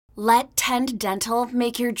Let Tend Dental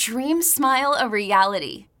make your dream smile a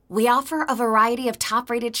reality. We offer a variety of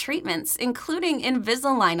top-rated treatments, including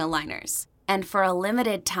Invisalign aligners. And for a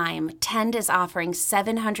limited time, Tend is offering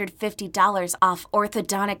 $750 off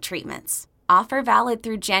orthodontic treatments. Offer valid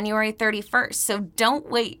through January 31st, so don't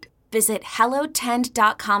wait. Visit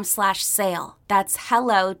hellotend.com/sale. That's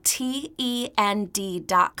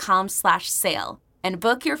hellotend.com/sale. And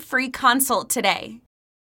book your free consult today.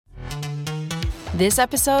 This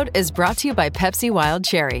episode is brought to you by Pepsi Wild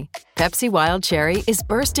Cherry. Pepsi Wild Cherry is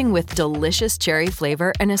bursting with delicious cherry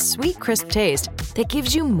flavor and a sweet, crisp taste that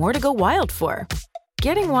gives you more to go wild for.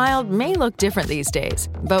 Getting wild may look different these days,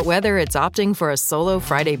 but whether it's opting for a solo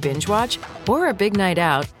Friday binge watch or a big night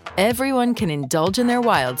out, everyone can indulge in their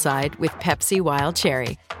wild side with Pepsi Wild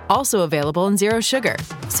Cherry. Also available in Zero Sugar.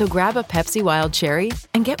 So grab a Pepsi Wild Cherry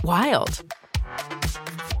and get wild.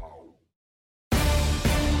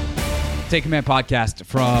 Take Command podcast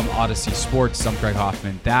from Odyssey Sports. I'm Craig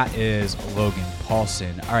Hoffman. That is Logan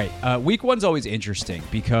Paulson. All right. Week one's always interesting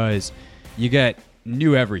because you get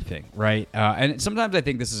new everything, right? And sometimes I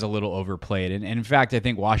think this is a little overplayed. And in fact, I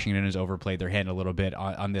think Washington has overplayed their hand a little bit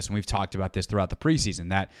on this. And we've talked about this throughout the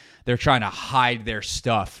preseason, that they're trying to hide their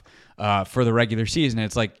stuff for the regular season. And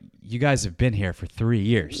it's like, you guys have been here for 3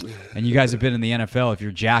 years. And you guys have been in the NFL, if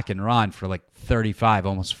you're Jack and Ron, for like 35,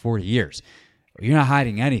 almost 40 years. You're not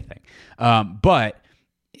hiding anything. But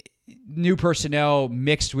new personnel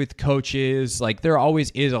mixed with coaches, like there always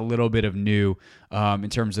is a little bit of new in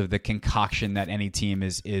terms of the concoction that any team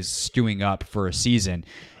is stewing up for a season.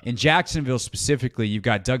 In Jacksonville specifically, you've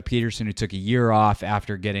got Doug Peterson, who took a year off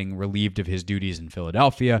after getting relieved of his duties in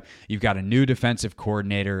Philadelphia. You've got a new defensive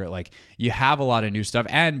coordinator. Like, you have a lot of new stuff.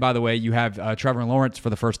 And by the way, you have Trevor Lawrence for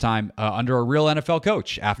the first time under a real NFL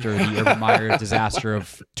coach after the Urban Meyer disaster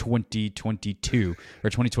of 2022 or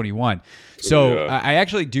 2021. So I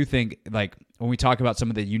actually do think, like, when we talk about some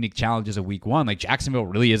of the unique challenges of week one, like Jacksonville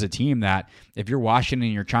really is a team that if you're Washington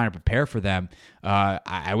and you're trying to prepare for them,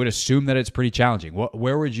 I would assume that it's pretty challenging.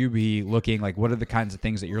 Where would you be looking? Like, what are the kinds of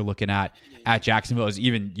things that you're looking at Jacksonville as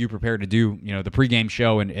even you prepare to do, the pregame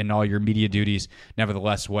show and all your media duties?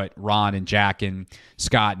 Nevertheless, what Ron and Jack and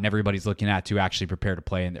Scott and everybody's looking at to actually prepare to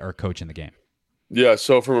play or coach in the game? Yeah,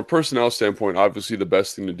 so from a personnel standpoint, obviously the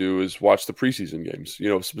best thing to do is watch the preseason games.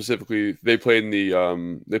 Specifically, they played in the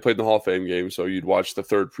Hall of Fame game, so you'd watch the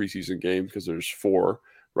third preseason game because there's 4,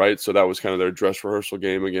 right? So that was kind of their dress rehearsal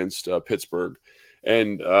game against Pittsburgh.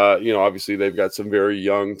 And, obviously they've got some very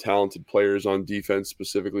young, talented players on defense.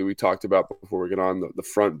 Specifically, we talked about before we get on the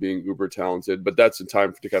front being uber talented, but that's in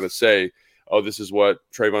time to kind of say, oh, this is what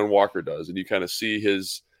Trayvon Walker does. And you kind of see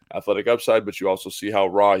his athletic upside, but you also see how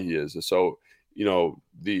raw he is. And so,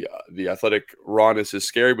 the athletic rawness is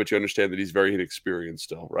scary, but you understand that he's very inexperienced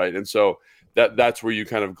still, right? And so that's where you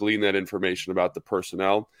kind of glean that information about the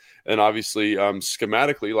personnel. And obviously,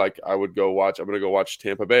 schematically, like I'm going to go watch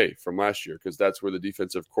Tampa Bay from last year because that's where the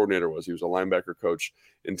defensive coordinator was. He was a linebacker coach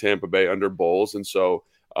in Tampa Bay under Bowles. And so,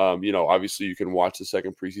 obviously you can watch the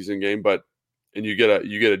second preseason game, and you get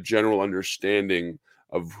a general understanding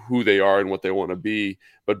of who they are and what they want to be.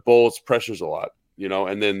 But Bowles pressures a lot.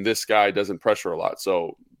 And then this guy doesn't pressure a lot.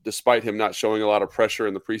 So despite him not showing a lot of pressure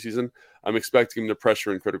in the preseason, I'm expecting him to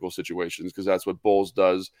pressure in critical situations because that's what Bowles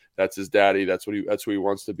does. That's his daddy. That's who he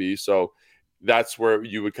wants to be. So that's where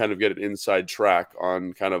you would kind of get an inside track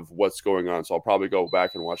on kind of what's going on. So I'll probably go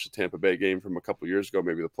back and watch the Tampa Bay game from a couple of years ago,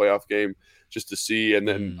 maybe the playoff game, just to see, and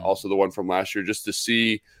then also the one from last year, just to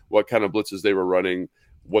see what kind of blitzes they were running,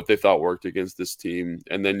 what they thought worked against this team.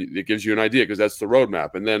 And then it gives you an idea because that's the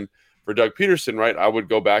roadmap. And then for Doug Peterson, right, I would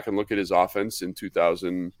go back and look at his offense in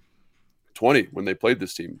 2020 when they played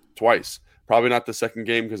this team twice. Probably not the second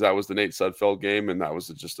game because that was the Nate Sudfeld game, and that was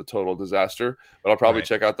just a total disaster. But I'll probably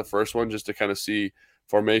check out the first one just to kind of see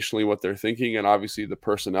formationally what they're thinking. And obviously the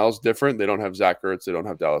personnel is different. They don't have Zach Ertz. They don't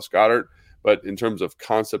have Dallas Goedert. But in terms of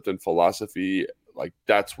concept and philosophy, like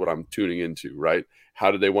that's what I'm tuning into, right? How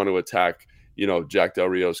do they want to attack, Jack Del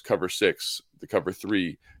Rio's cover 6, the cover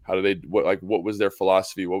 3? How do they what was their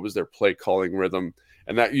philosophy? What was their play calling rhythm?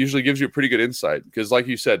 And that usually gives you a pretty good insight because, like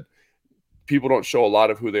you said, people don't show a lot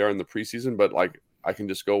of who they are in the preseason, but like I can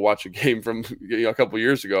just go watch a game from a couple of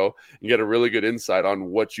years ago and get a really good insight on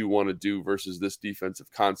what you want to do versus this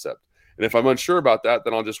defensive concept. And if I'm unsure about that,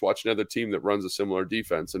 then I'll just watch another team that runs a similar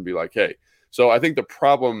defense and be like, hey. So I think the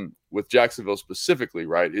problem with Jacksonville specifically,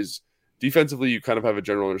 right, is defensively you kind of have a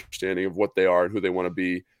general understanding of what they are and who they want to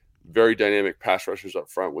be. Very dynamic pass rushers up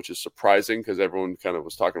front, which is surprising because everyone kind of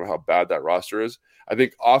was talking about how bad that roster is. I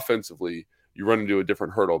think offensively, you run into a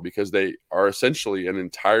different hurdle because they are essentially an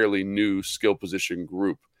entirely new skill position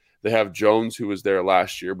group. They have Jones, who was there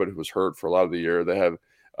last year, but who was hurt for a lot of the year. They have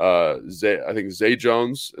Zay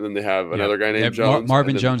Jones, and then they have another guy named Jones.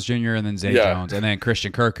 Marvin Jones Jr., and then Zay Jones, and then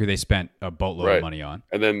Christian Kirk, who they spent a boatload of money on.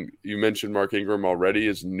 And then you mentioned Mark Ingram already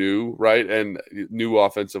is new, right? And new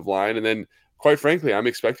offensive line. And then, quite frankly, I'm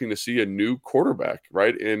expecting to see a new quarterback,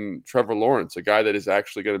 right, in Trevor Lawrence, a guy that is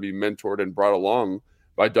actually going to be mentored and brought along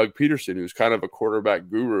by Doug Peterson, who's kind of a quarterback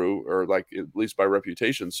guru, or like at least by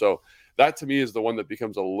reputation. So that to me is the one that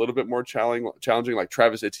becomes a little bit more challenging. Like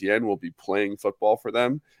Travis Etienne will be playing football for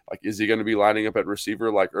them. Like, is he going to be lining up at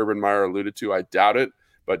receiver like Urban Meyer alluded to? I doubt it,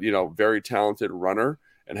 but very talented runner,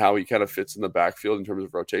 and how he kind of fits in the backfield in terms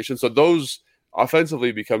of rotation. So those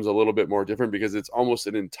offensively becomes a little bit more different because it's almost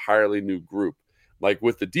an entirely new group. Like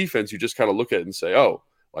with the defense, you just kind of look at it and say, oh,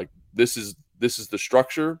 like this is the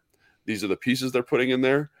structure. These are the pieces they're putting in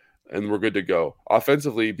there, and we're good to go.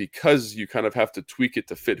 Offensively, because you kind of have to tweak it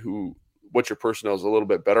to fit what your personnel is a little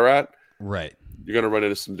bit better at. Right. You're going to run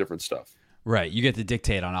into some different stuff. Right. You get to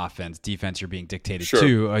dictate on offense. Defense, you're being dictated Sure.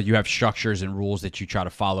 to. You have structures and rules that you try to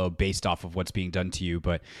follow based off of what's being done to you.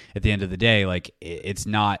 But at the end of the day, like, it's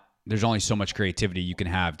not – there's only so much creativity you can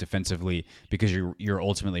have defensively because you're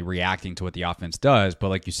ultimately reacting to what the offense does. But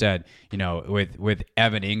like you said, with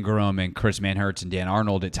Evan Ingram and Chris Manhertz and Dan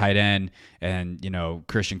Arnold at tight end, and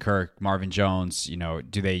Christian Kirk, Marvin Jones,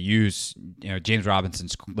 do they use James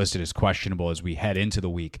Robinson's listed as questionable as we head into the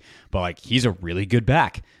week, but like he's a really good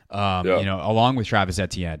back, along with Travis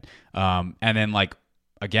Etienne, and then like.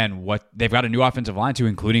 Again, what they've got a new offensive line too,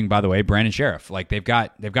 including, by the way, Brandon Sheriff. Like they've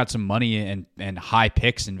got some money and high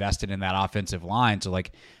picks invested in that offensive line. So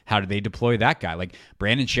like, how do they deploy that guy? Like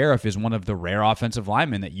Brandon Sheriff is one of the rare offensive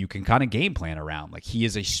linemen that you can kind of game plan around. Like he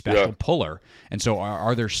is a special puller. And so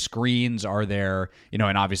are there screens? Are there, and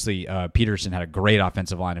obviously Peterson had a great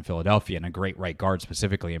offensive line in Philadelphia and a great right guard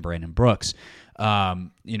specifically in Brandon Brooks.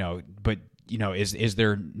 But is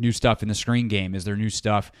there new stuff in the screen game? Is there new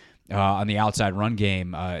stuff on the outside run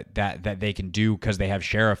game that they can do because they have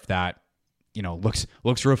Sheriff that looks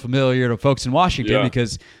real familiar to folks in Washington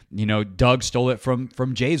because Doug stole it from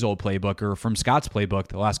Jay's old playbook or from Scott's playbook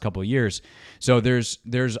the last couple of years. So there's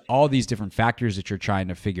all these different factors that you're trying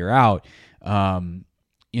to figure out on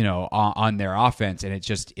their offense, and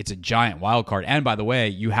it's a giant wild card. And by the way,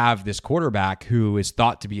 you have this quarterback who is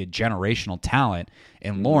thought to be a generational talent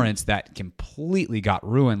in Lawrence that completely got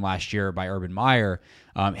ruined last year by Urban Meyer.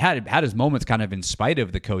 Had his moments kind of in spite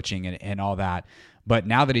of the coaching and all that. But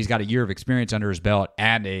now that he's got a year of experience under his belt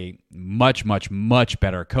and a much, much, much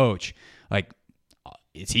better coach, like,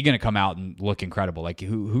 is he going to come out and look incredible? Like,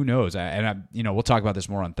 who knows? And we'll talk about this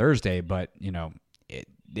more on Thursday, but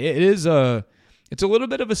it's a little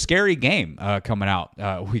bit of a scary game coming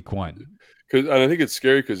out week one. And I think it's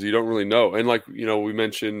scary because you don't really know. And like, we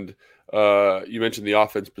mentioned, you mentioned the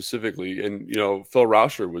offense specifically, and, Phil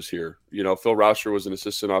Rauscher was here. Phil Rauscher was an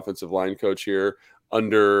assistant offensive line coach here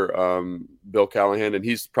under Bill Callahan, and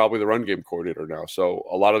he's probably the run game coordinator now. So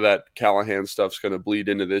a lot of that Callahan stuff's going to bleed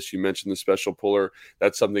into this. You mentioned the special puller.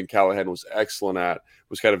 That's something Callahan was excellent at,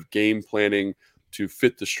 was kind of game planning to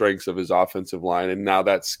fit the strengths of his offensive line. And now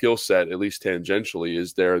that skill set, at least tangentially,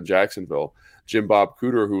 is there in Jacksonville. Jim Bob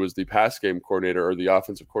Cooter, who was the pass game coordinator or the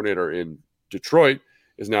offensive coordinator in Detroit,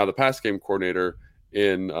 is now the pass game coordinator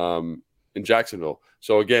in Jacksonville.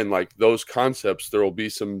 So again, like those concepts, there will be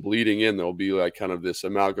some bleeding in. There will be like kind of this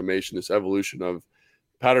amalgamation, this evolution of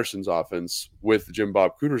Patterson's offense with Jim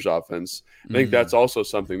Bob Cooter's offense. I think that's also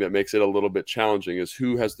something that makes it a little bit challenging, is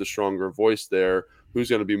who has the stronger voice there, who's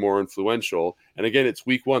going to be more influential. And again, it's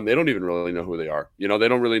week one. They don't even really know who they are. They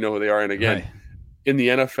don't really know who they are. And again, in the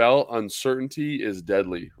NFL, uncertainty is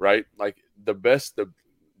deadly, right? Like the best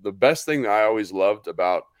thing that I always loved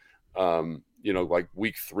about, like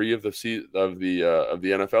week 3 of the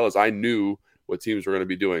NFL is I knew what teams were going to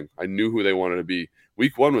be doing. I knew who they wanted to be.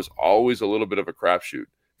 Week 1 was always a little bit of a crapshoot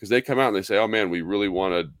because they come out and they say, oh man, we really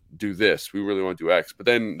want to do this. We really want to do X, but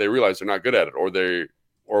then they realize they're not good at it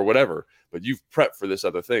or whatever, but you've prepped for this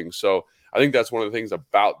other thing. So I think that's one of the things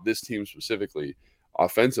about this team specifically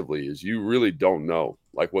offensively is you really don't know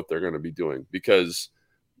like what they're going to be doing because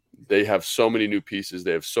they have so many new pieces.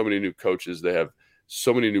 They have so many new coaches. They have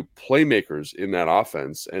so many new playmakers in that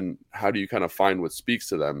offense. And how do you kind of find what speaks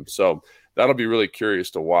to them? So that'll be really curious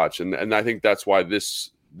to watch. And I think that's why this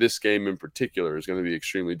game in particular is going to be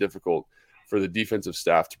extremely difficult for the defensive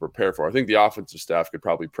staff to prepare for. I think the offensive staff could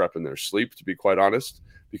probably prep in their sleep, to be quite honest,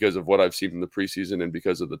 because of what I've seen from the preseason and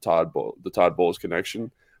because of the Todd Bowles connection.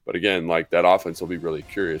 But again, like that offense will be really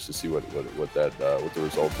curious to see what the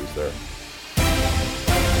result is there.